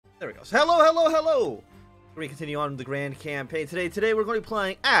There we go. So hello, hello, hello! We're going to continue on the grand campaign. Today we're going to be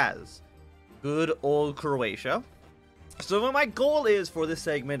playing as good old Croatia. So what my goal is for this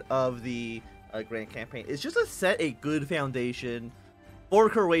segment of the grand campaign is just to set a good foundation for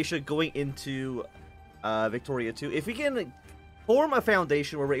Croatia going into Victoria 2. If we can form a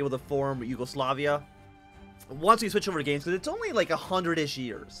foundation where we're able to form Yugoslavia, once we switch over to games, because it's only like 100-ish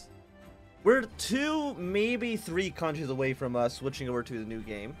years. We're 2, maybe 3 countries away from switching over to the new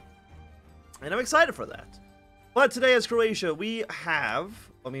game. And I'm excited for that. But today as Croatia, we have,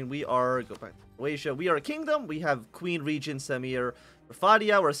 go back to Croatia, we are a kingdom, we have Queen Regent Semir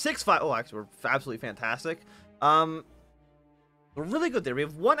Rafadia, we're a 6-5, oh actually we're absolutely fantastic. We're really good there, we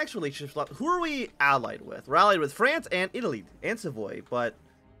have 1 extra relationship slot. Who are we allied with? We're allied with France and Italy, and Savoy, but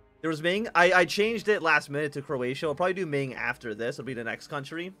there was Ming. I changed it last minute to Croatia, we'll probably do Ming after this, it'll be the next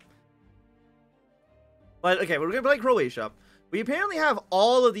country. But okay, we're gonna play Croatia. We apparently have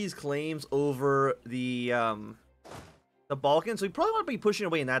all of these claims over the Balkans, so we probably want to be pushing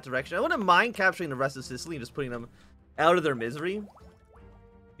away in that direction. I wouldn't mind capturing the rest of Sicily and just putting them out of their misery.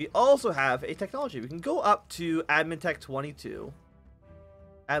 We also have a technology. We can go up to Admin Tech 22.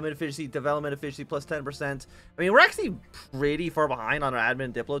 Admin efficiency, development efficiency plus 10%. I mean, we're actually pretty far behind on our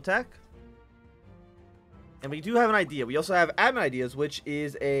admin Diplo Tech. And we do have an idea. We also have admin ideas, which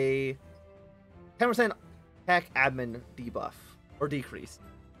is a 10% tech admin debuff or decrease.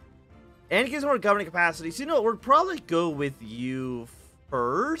 And it gives more governing capacity. So you know what, we'll probably go with you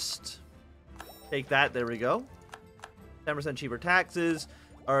first. Take that, there we go. 10% cheaper taxes,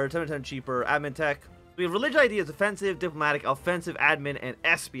 or 10% cheaper admin tech. We have religious ideas, defensive, diplomatic, offensive, admin, and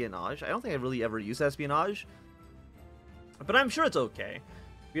espionage. I don't think I really ever use espionage, but I'm sure it's okay.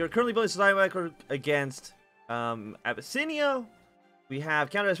 We are currently building society record against Abyssinia. We have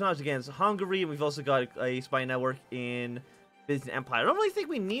counter-espionage against Hungary, and we've also got a spy network in Byzantine Empire. I don't really think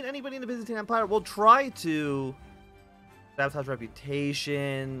we need anybody in the Byzantine Empire. We'll try to sabotage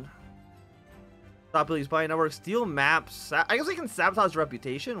reputation, stop building spy networks, steal maps. I guess we can sabotage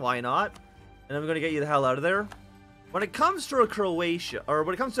reputation, why not? And I'm going to get you the hell out of there. When it comes to Croatia, or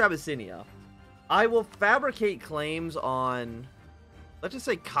when it comes to Abyssinia, I will fabricate claims on, let's just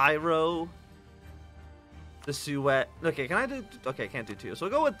say Cairo, the Suez. Okay, can I do? Okay, I can't do 2. So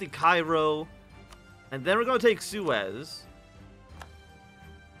we'll go with the Cairo, and then we're going to take Suez,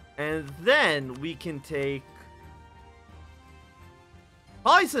 and then we can take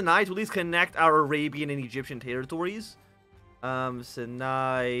probably Sinai to at least connect our Arabian and Egyptian territories.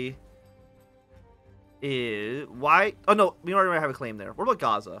 Sinai is why? Oh no, we already have a claim there. What about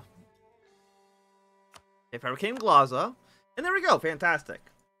Gaza? Okay, fabricate Gaza, and there we go. Fantastic.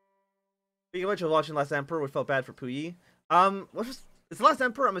 Speaking of which, I was watching Last Emperor, which felt bad for Puyi. It's The Last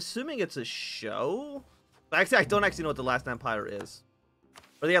Emperor. I'm assuming it's a show. But actually, I don't actually know what The Last Empire is.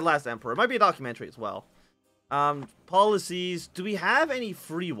 Or The Last Emperor. It might be a documentary as well. Policies. Do we have any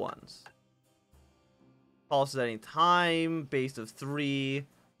free ones? Policies at any time. Base of 3.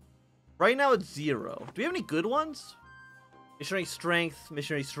 Right now, it's 0. Do we have any good ones? Missionary strength.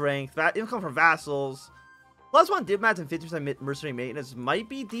 Missionary strength. Income from vassals. +1 diplomats and 50% mercenary maintenance might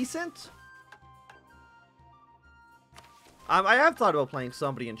be decent. I have thought about playing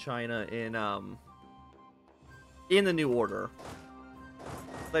somebody in China in the New Order.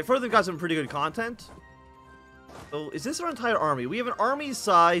 I've heard they've got some pretty good content. So, is this our entire army? We have an army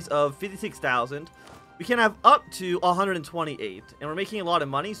size of 56,000. We can have up to 128. And we're making a lot of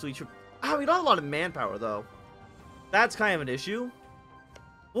money, so we should... Ah, we don't have a lot of manpower, though. That's kind of an issue.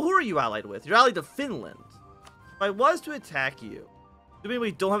 Well, who are you allied with? You're allied to Finland. If I was to attack you, assuming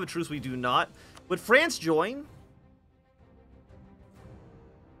we don't have a truce, we do not. Would France join?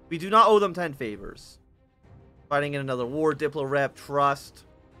 We do not owe them 10 favors. Fighting in another war, Diplo Rep, Trust.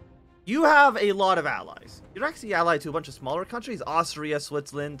 You have a lot of allies. You're actually allied to a bunch of smaller countries. Austria,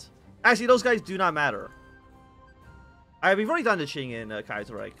 Switzerland. Actually, those guys do not matter. We've already done the Qing in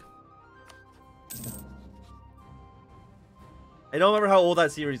Kaiserreich. I don't remember how old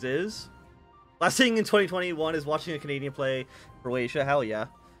that series is. Last thing in 2021 is watching a Canadian play Croatia. Hell yeah.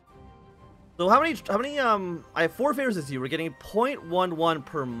 So how many, I have 4 favors this year. We're getting 0.11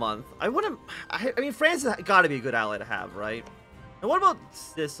 per month. I mean, France has got to be a good ally to have, right? And what about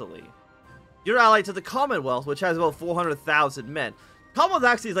Sicily? You're allied to the Commonwealth, which has about 400,000 men. Commonwealth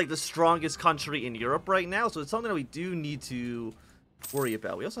actually is like the strongest country in Europe right now, so it's something that we do need to worry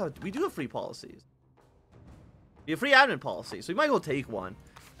about. We do have free policies. We have free admin policies, so we might as well take one.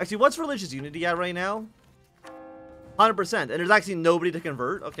 Actually, what's religious unity at right now? 100%, and there's actually nobody to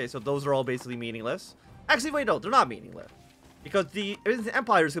convert. Okay, so those are all basically meaningless. Actually, wait, no, they're not meaningless. Because the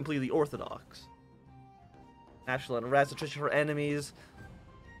empire is completely orthodox. National unrest, attrition for enemies.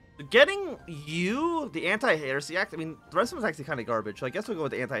 Getting you, the Anti-Heresy Act, I mean, the rest of them is actually kind of garbage, so I guess we'll go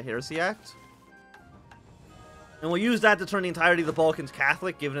with the Anti-Heresy Act. And we'll use that to turn the entirety of the Balkans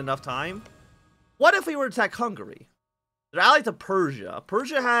Catholic, given enough time. What if we were to attack Hungary? They're allied to Persia.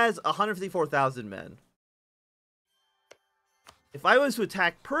 Persia has 154,000 men. If I was to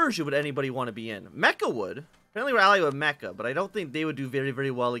attack Persia, would anybody want to be in? Mecca would. Apparently we're allied with Mecca, but I don't think they would do very,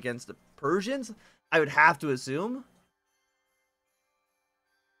 very well against the Persians. I would have to assume.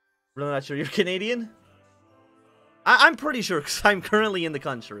 Really not sure you're Canadian? I'm pretty sure, because I'm currently in the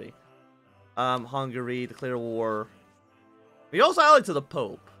country. Hungary, declare war. We also allied to the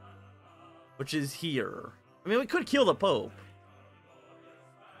Pope, which is here. I mean, we could kill the Pope.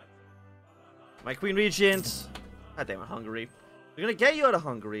 My Queen Regent. God damn it, Hungary. We're gonna get you out of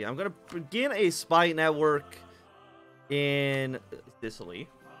Hungary. I'm gonna begin a spy network in Sicily.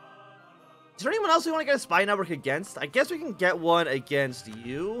 Is there anyone else we want to get a spy network against? I guess we can get one against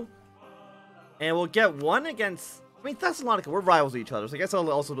you. And we'll get one against... I mean, Thessalonica, we're rivals with each other, so I guess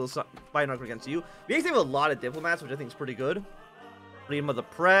I'll also do a spy network against you. We actually have a lot of diplomats, which I think is pretty good. Freedom of the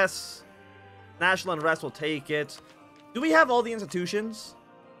press. National unrest will take it. Do we have all the institutions?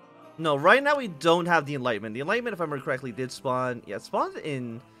 No, right now we don't have the Enlightenment. The Enlightenment, if I remember correctly, did spawn... Yeah, it spawned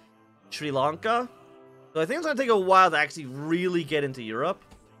in Sri Lanka. So I think it's going to take a while to actually really get into Europe.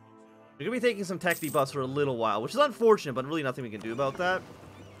 We're going to be taking some tech debuffs for a little while, which is unfortunate, but really nothing we can do about that.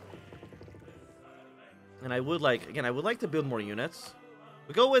 And I would like... Again, I would like to build more units.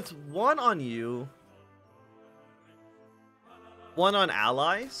 We go with one on you. One on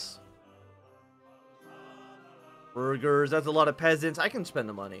allies. Burgers, that's a lot of peasants. I can spend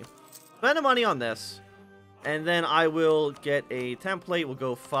the money. Spend the money on this. And then I will get a template. We'll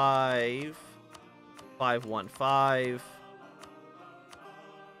go 5. 5, 1, 5.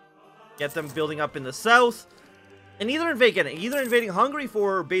 Get them building up in the south. And either invading Hungary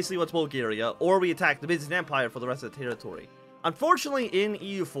for basically what's Bulgaria, or we attack the Byzantine Empire for the rest of the territory. Unfortunately, in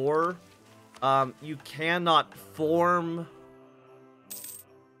EU4, you cannot form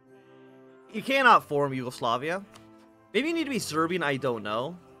Yugoslavia. Maybe you need to be Serbian, I don't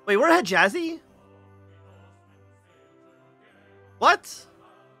know. Wait, we're Hijazi? What?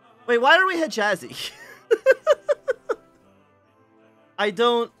 Wait, why are we Hijazi? I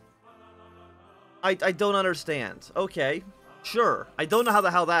don't understand. Okay, sure. I don't know how the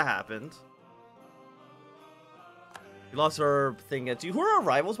hell that happened. We lost our thing against you. Who are our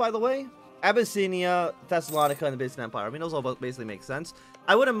rivals, by the way? Abyssinia, Thessalonica, and the Byzantine Empire. I mean, those all basically make sense.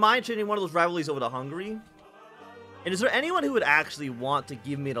 I wouldn't mind changing one of those rivalries over to Hungary. And is there anyone who would actually want to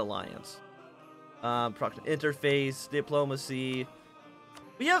give me an alliance? Interface, diplomacy.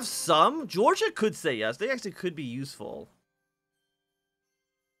 We have some. Georgia could say yes. They actually could be useful.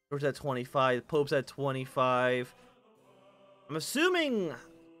 Georgia's at 25. Pope's at 25. I'm assuming...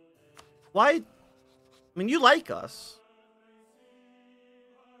 Why? I mean, you like us.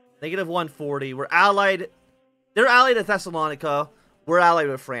 Negative 140. We're allied. They're allied to Thessalonica. We're allied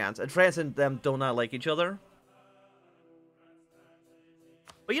with France. And France and them do not like each other.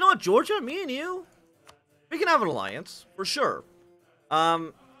 But you know what, Georgia? Me and you, we can have an alliance. For sure.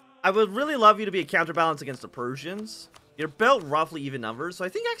 I would really love you to be a counterbalance against the Persians. You're about roughly even numbers. So I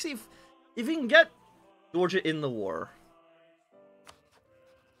think actually if we can get Georgia in the war.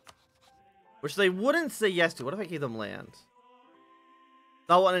 Which they wouldn't say yes to. What if I gave them land?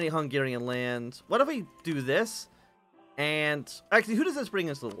 Not want any Hungarian land. What if we do this? And actually, who does this bring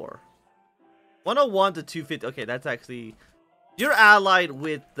into the war? 101 to 250. Okay, that's actually... You're allied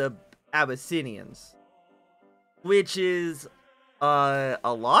with the Abyssinians. Which is a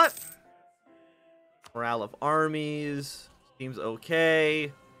lot. Morale of armies. Seems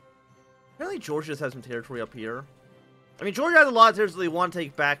okay. Apparently Georgia just has some territory up here. I mean, Georgia has a lot of territory they want to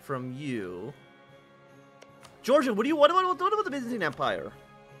take back from you. Georgia, what about the Byzantine Empire?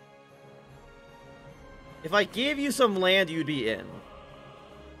 If I gave you some land, you'd be in.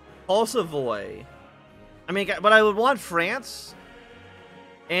 Paul Savoy. I mean, but I would want France.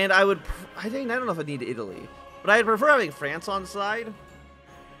 And I would... I don't know if I need Italy. But I'd prefer having France on side.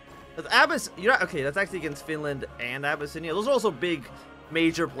 Okay, that's actually against Finland and Abyssinia. Those are also big,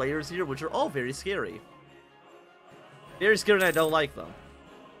 major players here, which are all very scary. Very scary, and I don't like them.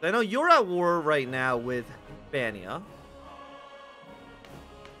 I know you're at war right now with Hispania.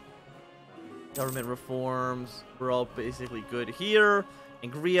 Government reforms. We're all basically good here.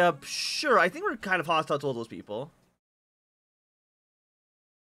 And Grecia, sure. I think we're kind of hostile to all those people.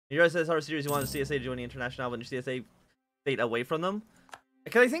 Your SSR series, you want the CSA to join the international, but your CSA stayed away from them.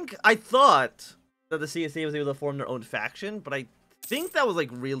 Because I thought that the CSA was able to form their own faction, but I think that was like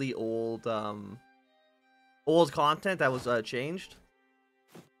really old, old content that was changed.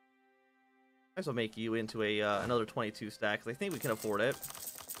 Might as well make you into a another 22 stack, because I think we can afford it.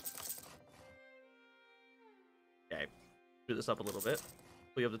 Okay, screw this up a little bit.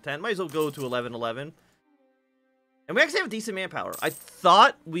 We up to 10. Might as well go to 11-11. And we actually have decent manpower. I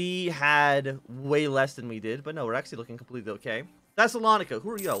thought we had way less than we did, but no, we're actually looking completely okay. Thessalonica, who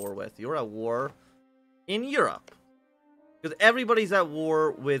are you at war with? You're at war in Europe. Because everybody's at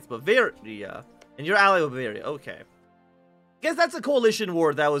war with Bavaria, and you're allied with Bavaria. Okay. Guess that's a coalition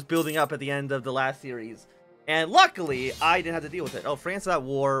war that was building up at the end of the last series. And luckily, I didn't have to deal with it. Oh, France is at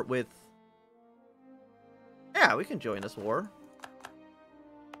war with... Yeah, we can join this war.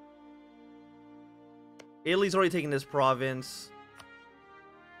 Italy's already taken this province.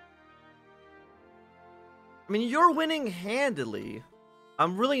 I mean, you're winning handily.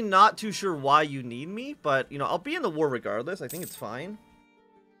 I'm really not too sure why you need me, but, you know, I'll be in the war regardless. I think it's fine.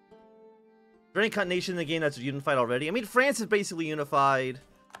 Is there any cut nation in the game that's unified already? I mean, France is basically unified.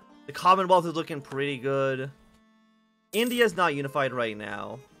 The Commonwealth is looking pretty good. India's not unified right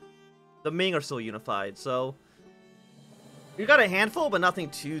now. The Ming are still unified, so... You got a handful, but nothing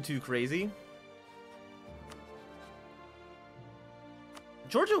too crazy.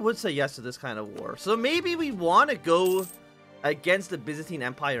 Georgia would say yes to this kind of war. So maybe we want to go against the Byzantine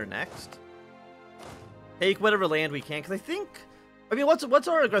Empire next. Take whatever land we can, because I think... I mean, what's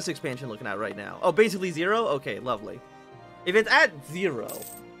our aggressive expansion looking at right now? Oh, basically 0? Okay, lovely. If it's at 0,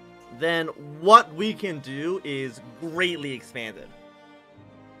 then what we can do is greatly expanded.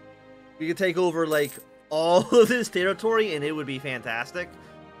 We could take over, like, all of this territory, and it would be fantastic.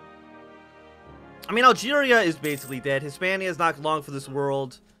 I mean, Algeria is basically dead. Hispania is not long for this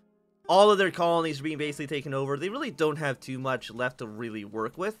world. All of their colonies are being basically taken over. They really don't have too much left to really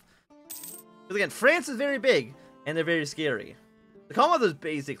work with. Because again, France is very big, and they're very scary. The Commonwealth is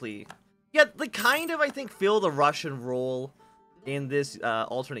basically... Yeah, they kind of, I think, fill the Russian role in this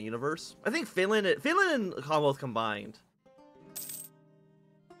alternate universe. I think Finland and Commonwealth combined.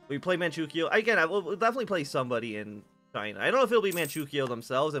 We play Manchukuo. Again, we'll definitely play somebody in China. I don't know if it'll be Manchukuo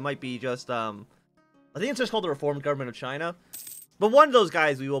themselves. It might be just... I think it's just called the Reformed Government of China. But one of those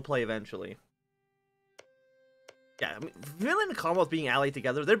guys we will play eventually. Yeah, I mean, Finland and Commonwealth being allied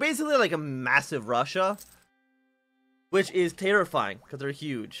together, they're basically like a massive Russia. Which is terrifying, because they're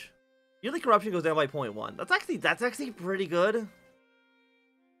huge. Yearly corruption goes down by 0.1. That's actually pretty good.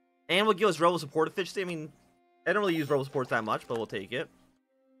 And we'll give us rebel support efficiency. I mean, I don't really use rebel supports that much, but we'll take it.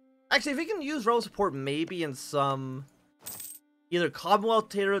 Actually, if we can use rebel support maybe in some... either Commonwealth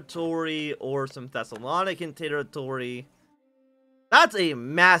territory or some Thessalonican territory. That's a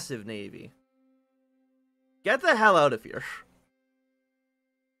massive navy. Get the hell out of here.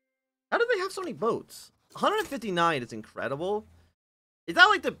 How do they have so many boats? 159 is incredible. Is that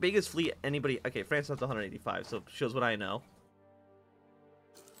like the biggest fleet anybody... Okay, France has 185, so shows what I know.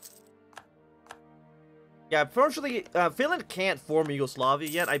 Yeah, unfortunately, Finland can't form Yugoslavia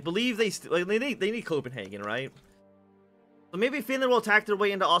yet. I believe they need Copenhagen, right? So maybe Finland will attack their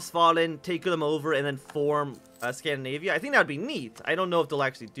way into Ostfalen, take them over, and then form Scandinavia. I think that would be neat. I don't know if they'll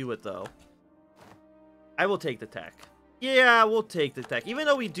actually do it, though. I will take the tech. Yeah, we'll take the tech. Even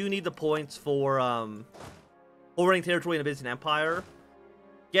though we do need the points for holding territory in the Byzantine Empire.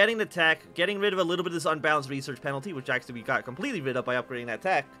 Getting the tech, getting rid of a little bit of this unbalanced research penalty, which actually we got completely rid of by upgrading that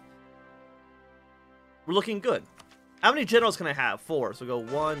tech. We're looking good. How many generals can I have? 4. So we'll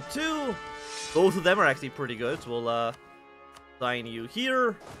go 1, 2. Both of them are actually pretty good. So we'll assign you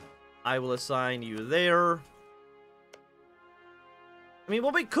here. I will assign you there. I mean,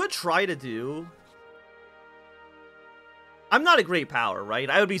 what we could try to do... I'm not a great power, right?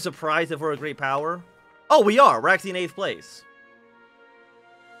 I would be surprised if we're a great power. Oh, we are. We're actually in 8th place.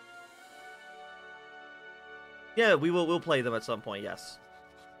 Yeah, we'll play them at some point, yes.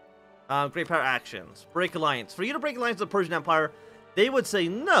 Great power actions. Break alliance. For you to break alliance with the Persian Empire, they would say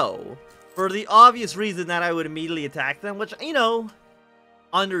no. For the obvious reason that I would immediately attack them, which, you know,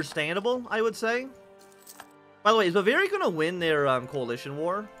 understandable, I would say. By the way, is Bavaria going to win their coalition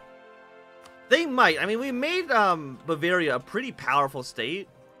war? They might. I mean, we made Bavaria a pretty powerful state.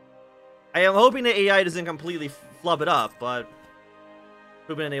 I am hoping the AI doesn't completely flub it up, but...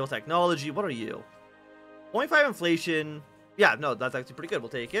 Proven enable technology. What are you? 0.5 inflation. Yeah, no, that's actually pretty good. We'll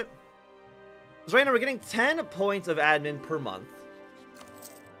take it. So right now we're getting 10 points of admin per month.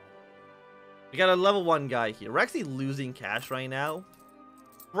 We got a level 1 guy here. We're actually losing cash right now.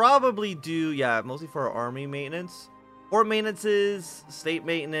 Probably due, yeah, mostly for our army maintenance. Port maintenances, state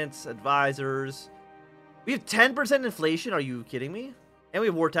maintenance, advisors. We have 10% inflation. Are you kidding me? And we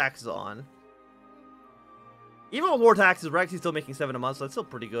have war taxes on. Even with war taxes, we're actually still making 7 a month, so that's still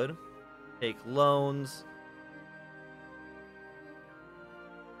pretty good. Take loans.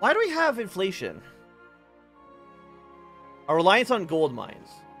 Why do we have inflation? Our reliance on gold mines.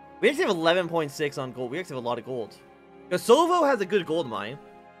 We actually have 11.6 on gold. We actually have a lot of gold. Kosovo has a good gold mine.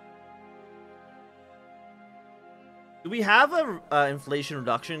 Do we have a inflation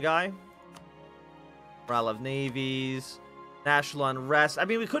reduction guy? Morale of navies. National unrest. I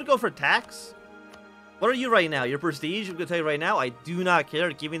mean, we could go for tax. What are you right now? Your prestige? I'm going to tell you right now, I do not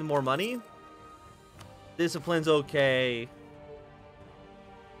care. Give me more money. Discipline's okay.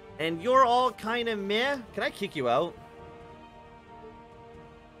 And you're all kind of meh. Can I kick you out?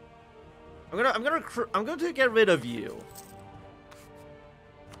 I'm going to get rid of you.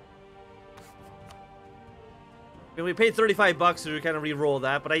 I mean, we paid 35 bucks to kind of re-roll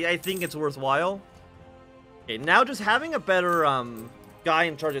that, but I think it's worthwhile. Okay, now just having a better guy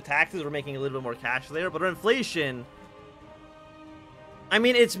in charge of taxes, we're making a little bit more cash there. But our inflation, I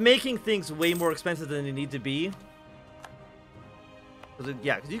mean, it's making things way more expensive than they need to be.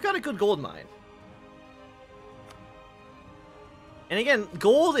 Yeah, because you've got a good gold mine. And again,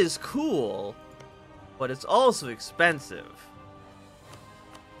 gold is cool, but it's also expensive.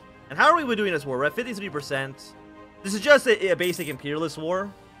 And how are we doing this war? We're at 53%. This is just a basic imperialist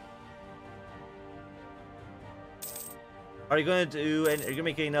war. Are you going to do? And are you going to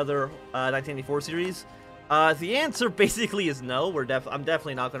make another 1984 series? The answer basically is no. I'm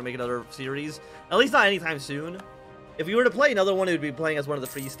definitely not going to make another series, at least not anytime soon. If we were to play another one, it would be playing as one of the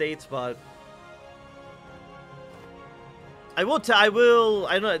free states, but I know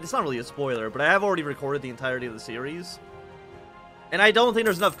it's not really a spoiler, but I have already recorded the entirety of the series, and I don't think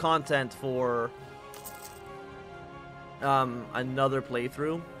there's enough content for another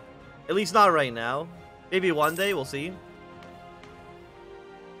playthrough. At least not right now. Maybe one day, we'll see.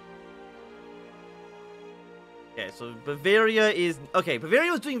 Okay, so Bavaria is... Okay,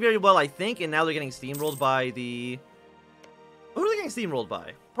 Bavaria was doing very well, I think, and now they're getting steamrolled by the... Who are they getting steamrolled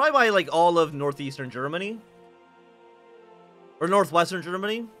by? Probably by, like, all of northeastern Germany. Or northwestern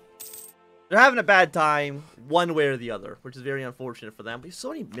Germany. They're having a bad time, one way or the other, which is very unfortunate for them. We have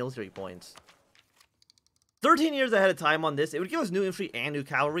so many military points. 13 years ahead of time on this. It would give us new infantry and new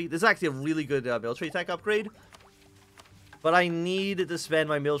cavalry. This is actually a really good military tech upgrade. But I need to spend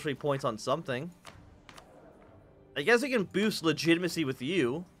my military points on something. I guess I can boost legitimacy with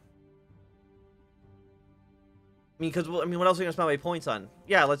you. I mean, what else are you going to spend my points on?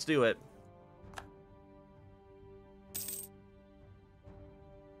 Yeah, let's do it.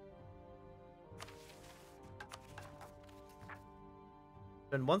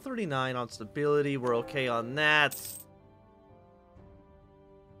 Spend 139 on stability. We're okay on that.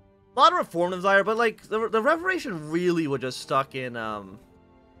 A lot of reform desire, but like the Reformation really was just stuck in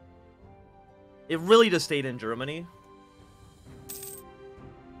it really just stayed in Germany.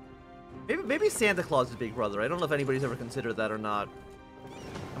 Maybe Santa Claus is Big Brother. I don't know if anybody's ever considered that or not.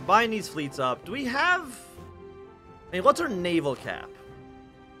 I'm buying these fleets up. Do we have... I mean, what's our naval cap?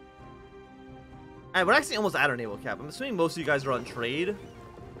 Alright, we're actually almost at our naval cap. I'm assuming most of you guys are on trade.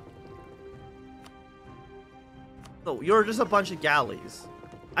 So, you're just a bunch of galleys.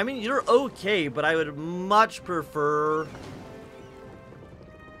 I mean, you're okay, but I would much prefer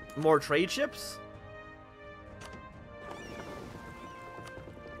more trade ships.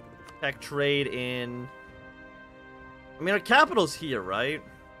 Tech trade in... I mean, our capital's here, right?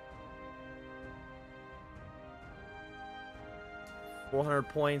 400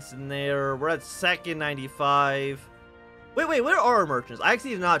 points in there. We're at second 95. Wait, where are our merchants? I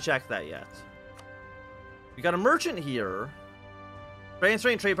actually have not checked that yet. We got a merchant here.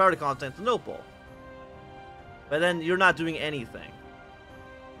 Transferring trade power to Constantinople. But then you're not doing anything.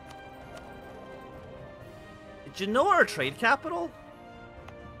 Did you know our trade capital?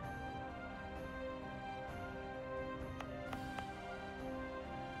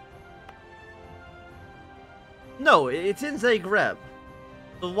 No, it's in Zagreb.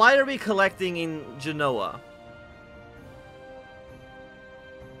 So why are we collecting in Genoa?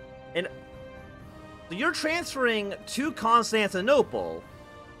 And so you're transferring to Constantinople,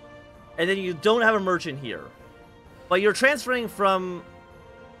 and then you don't have a merchant here. But you're transferring from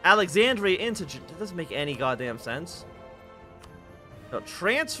Alexandria into... That doesn't make any goddamn sense. So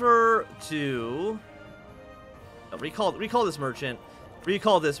transfer to... No, recall this merchant.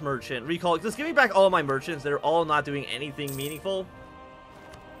 Recall this merchant. Recall... Just give me back all my merchants. They're all not doing anything meaningful.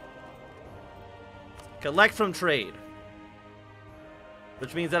 Collect from trade.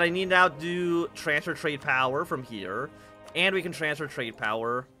 Which means that I need now to transfer trade power from here. And we can transfer trade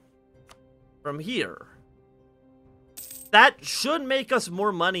power from here. That should make us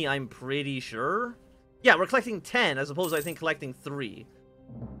more money, I'm pretty sure. Yeah, we're collecting 10 as opposed to, I think, collecting 3.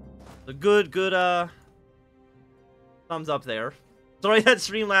 So good, thumbs up there. Sorry that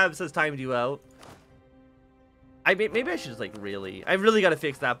Streamlabs has timed you out. Maybe I should just like I really gotta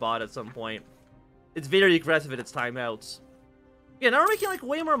fix that bot at some point. It's very aggressive at its timeouts. Yeah, now we're making like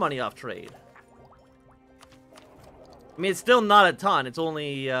way more money off trade. I mean, it's still not a ton. It's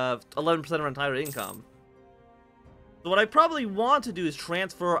only 11% of our entire income. So what I probably want to do is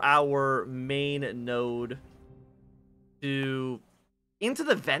transfer our main node into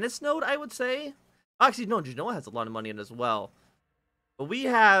the Venice node, I would say. Actually, no, Genoa has a lot of money in it as well. But we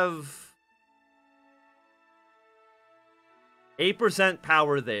have 8%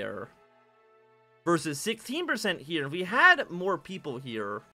 power there versus 16% here. If we had more people here,